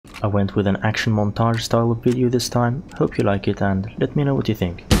I went with an action montage style of video this time. Hope you like it and let me know what you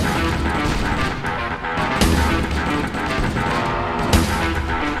think.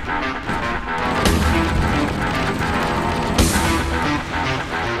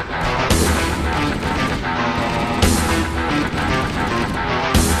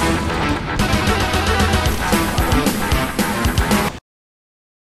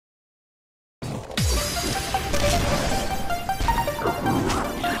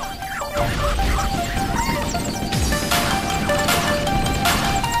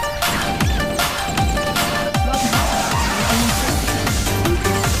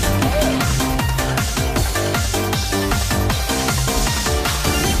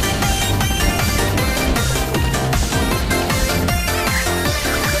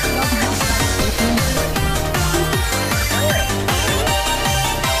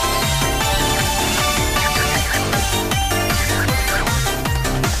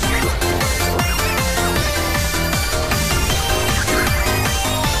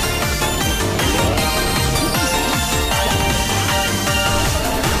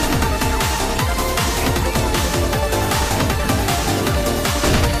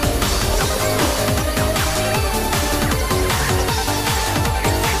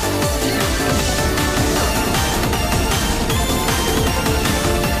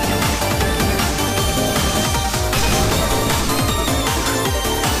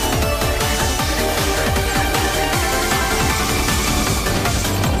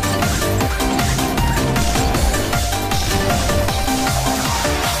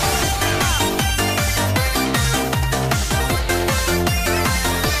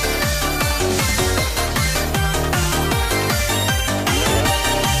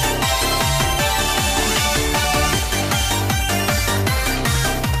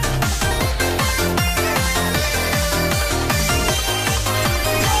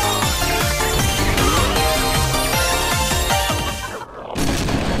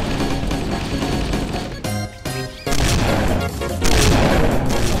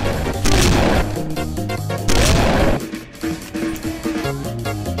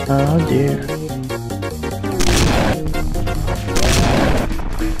 Oh dear.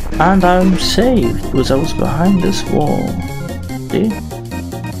 And I'm saved because I was behind this wall. See?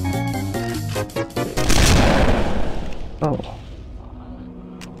 Oh.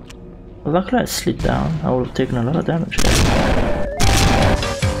 Well, luckily I slid down. I would have taken a lot of damage there.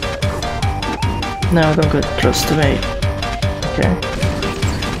 No, don't get close to me. Okay.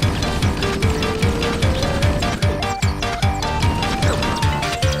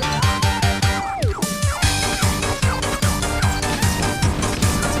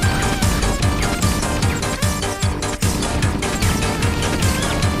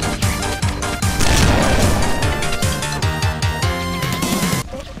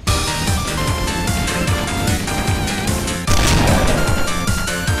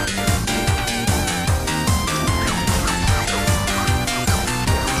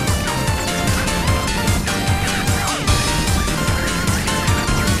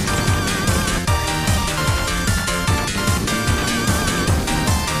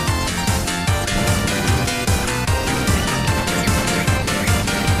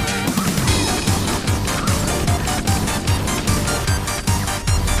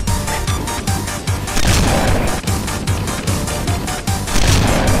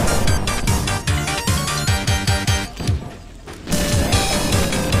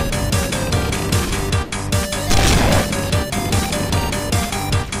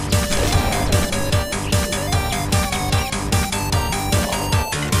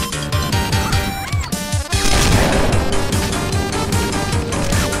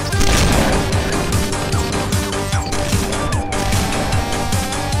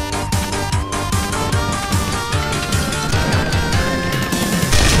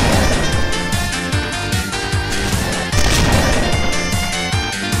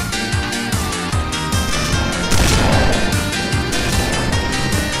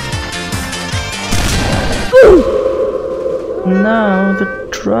 Now the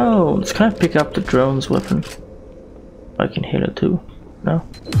drones. Can I pick up the drone's weapon? Like in Halo 2? No?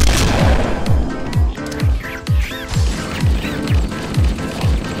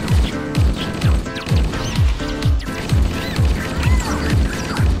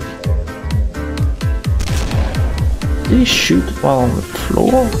 Did he shoot while on the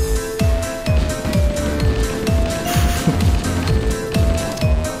floor?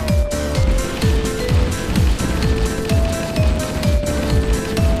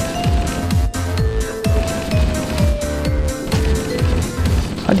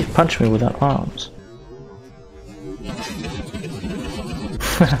 How did he punch me without arms?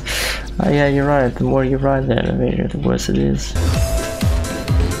 Oh, yeah, you're right. The more you ride the elevator, the worse it is.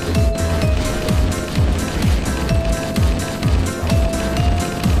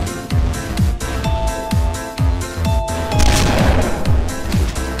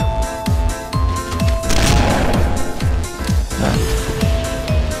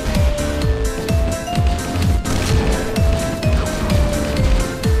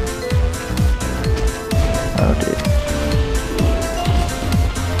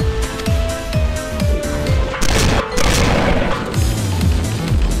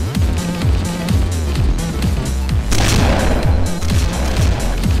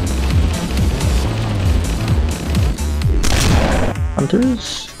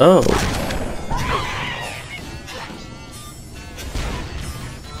 Hunters? Oh.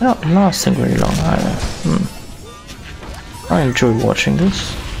 Not lasting very long either. I enjoy watching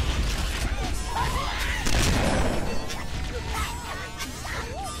this.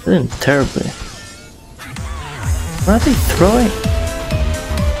 They didn't terribly. What are they throwing?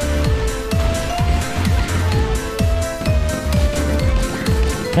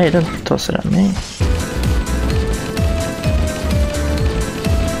 Hey, don't toss it at me.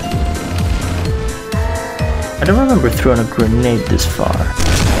 I don't remember throwing a grenade this far.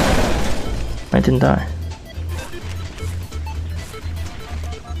 I didn't die.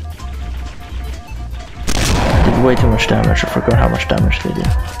 I did way too much damage. I forgot how much damage they did.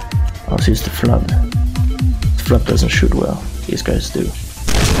 I also used the flood. The flood doesn't shoot well. These guys do.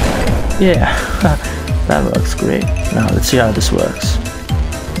 Yeah, that works great. Now let's see how this works.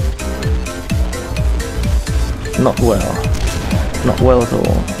 Not well. Not well at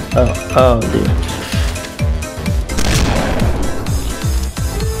all. Oh dear.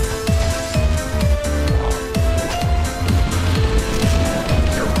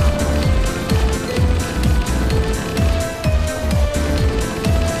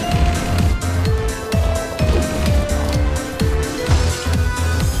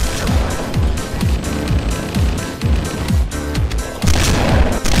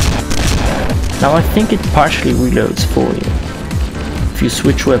 Now I think it partially reloads for you, if you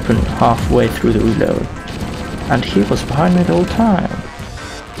switch weapon halfway through the reload. And he was behind me the whole time.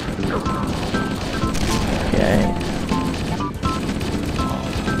 Okay.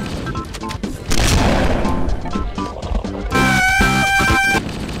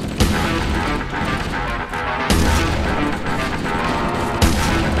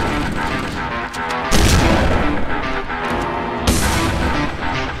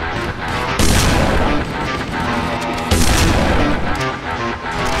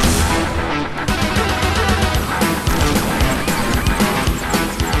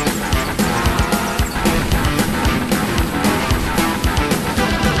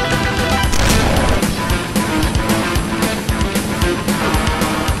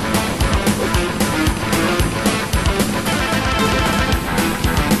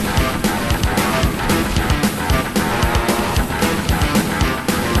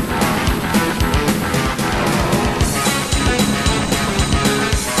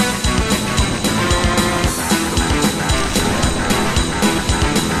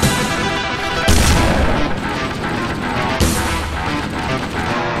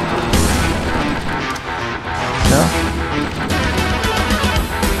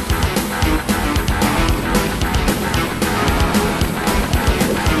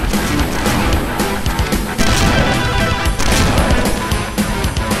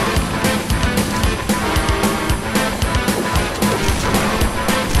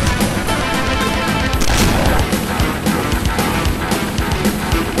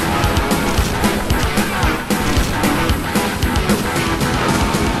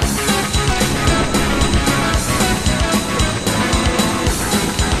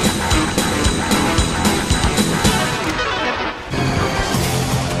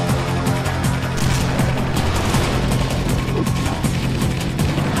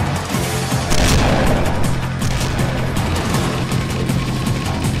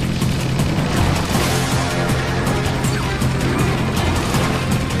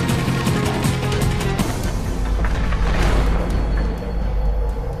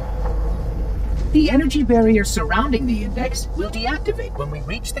 The energy barrier surrounding the index will deactivate when we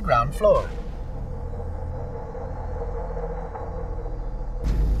reach the ground floor.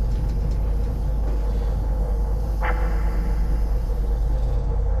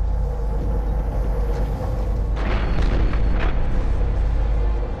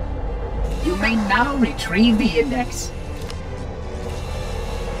 You may now retrieve the index.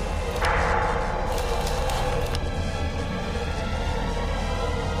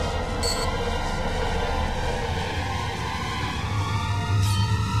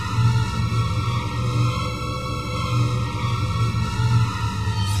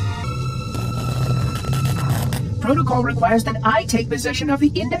 protocol requires that I take possession of the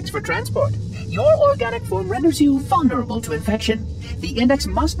index for transport. Your organic form renders you vulnerable to infection. The index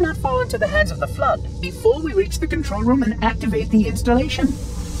must not fall into the hands of the Flood before we reach the control room and activate the installation.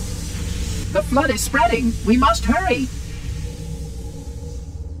 The Flood is spreading. We must hurry.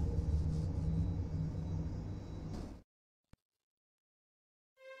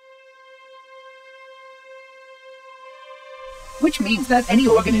 Which means that any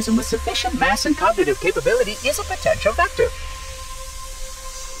organism with sufficient mass and cognitive capability is a potential vector.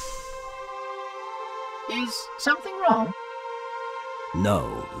 Is something wrong?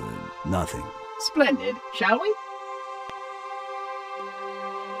 No, nothing. Splendid, shall we?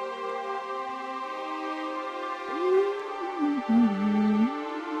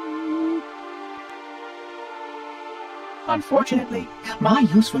 Unfortunately, my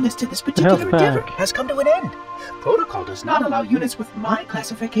usefulness to this particular endeavor has come to an end. Protocol does not allow units with my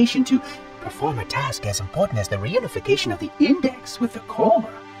classification to perform a task as important as the reunification of the index with the core.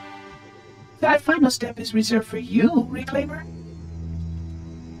 That final step is reserved for you, Reclaimer.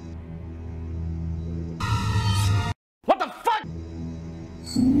 What the fuck?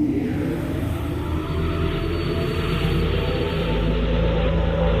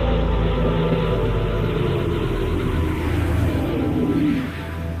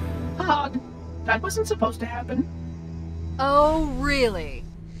 Odd. That wasn't supposed to happen. Oh, really?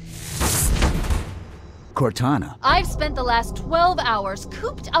 Cortana. I've spent the last 12 hours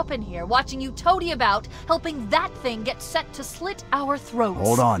cooped up in here watching you toady about, helping that thing get set to slit our throats.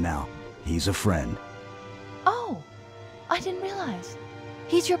 Hold on now. He's a friend. Oh, I didn't realize.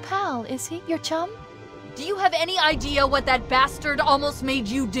 He's your pal, is he? Your chum? Do you have any idea what that bastard almost made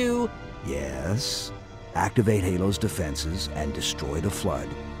you do? Yes. Activate Halo's defenses and destroy the Flood,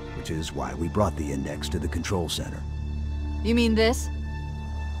 which is why we brought the index to the control center. You mean this?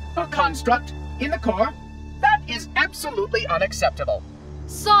 A construct in the core? That is absolutely unacceptable.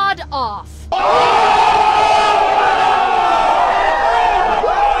 Sod off!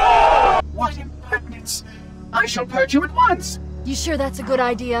 What impertinence! I shall purge you at once! You sure that's a good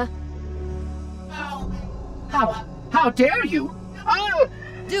idea? How dare you? Oh!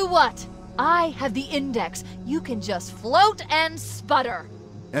 Do what? I have the index. You can just float and sputter.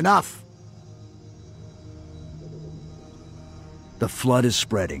 Enough! The Flood is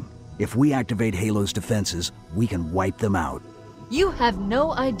spreading. If we activate Halo's defenses, we can wipe them out. You have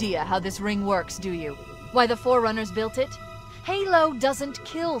no idea how this ring works, do you? Why the Forerunners built it? Halo doesn't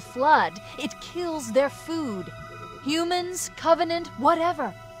kill Flood. It kills their food. Humans, Covenant,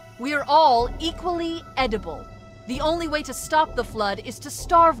 whatever. We're all equally edible. The only way to stop the Flood is to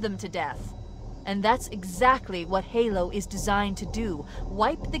starve them to death. And that's exactly what Halo is designed to do.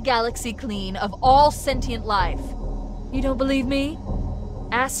 Wipe the galaxy clean of all sentient life. You don't believe me?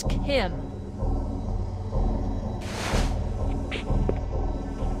 Ask him.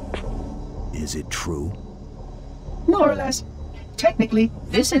 Is it true? More or less. Technically,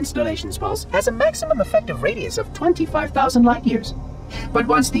 this installation's pulse has a maximum effective radius of 25,000 light years. But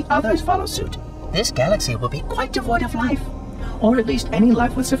once the others follow suit, this galaxy will be quite devoid of life. Or at least any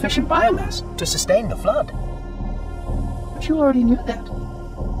life with sufficient biomass to sustain the Flood. But you already knew that.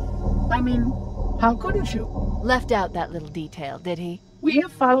 I mean, how couldn't you? Left out that little detail, did he? We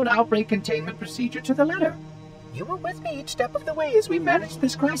have followed outbreak containment procedure to the letter. You were with me each step of the way as we managed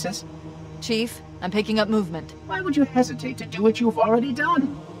this crisis. Chief, I'm picking up movement. Why would you hesitate to do what you've already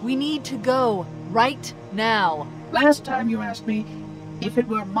done? We need to go, right now. Last time you asked me, if it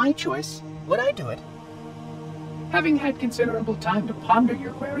were my choice, would I do it? Having had considerable time to ponder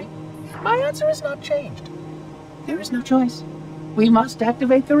your query, my answer has not changed. There is no choice. We must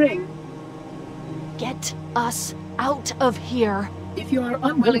activate the ring. Get us out of here. If you are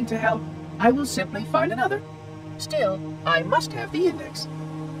unwilling to help, I will simply find another. Still, I must have the index.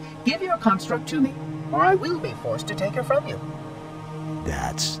 Give your construct to me, or I will be forced to take her from you.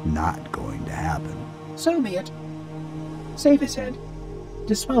 That's not going to happen. So be it. Save his head.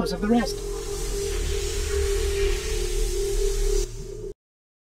 Dispose of the rest.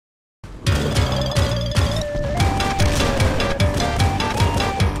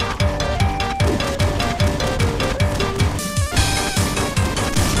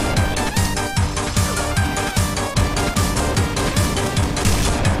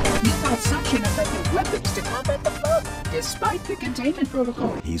 Despite the containment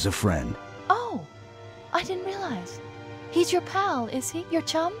protocol. He's a friend. Oh, I didn't realize. He's your pal, is he? Your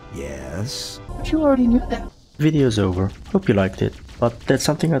chum? Yes. But you already knew that. Video's over. Hope you liked it, but that's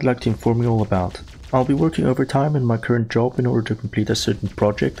something I'd like to inform you all about. I'll be working overtime in my current job in order to complete a certain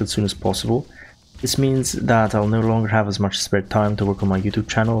project as soon as possible, This means that I'll no longer have as much spare time to work on my YouTube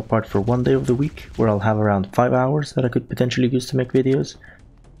channel apart for one day of the week, where I'll have around 5 hours that I could potentially use to make videos.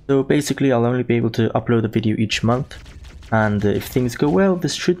 So basically I'll only be able to upload a video each month, and if things go well,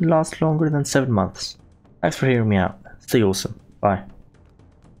 this shouldn't last longer than 7 months. Thanks for hearing me out. Stay awesome. Bye.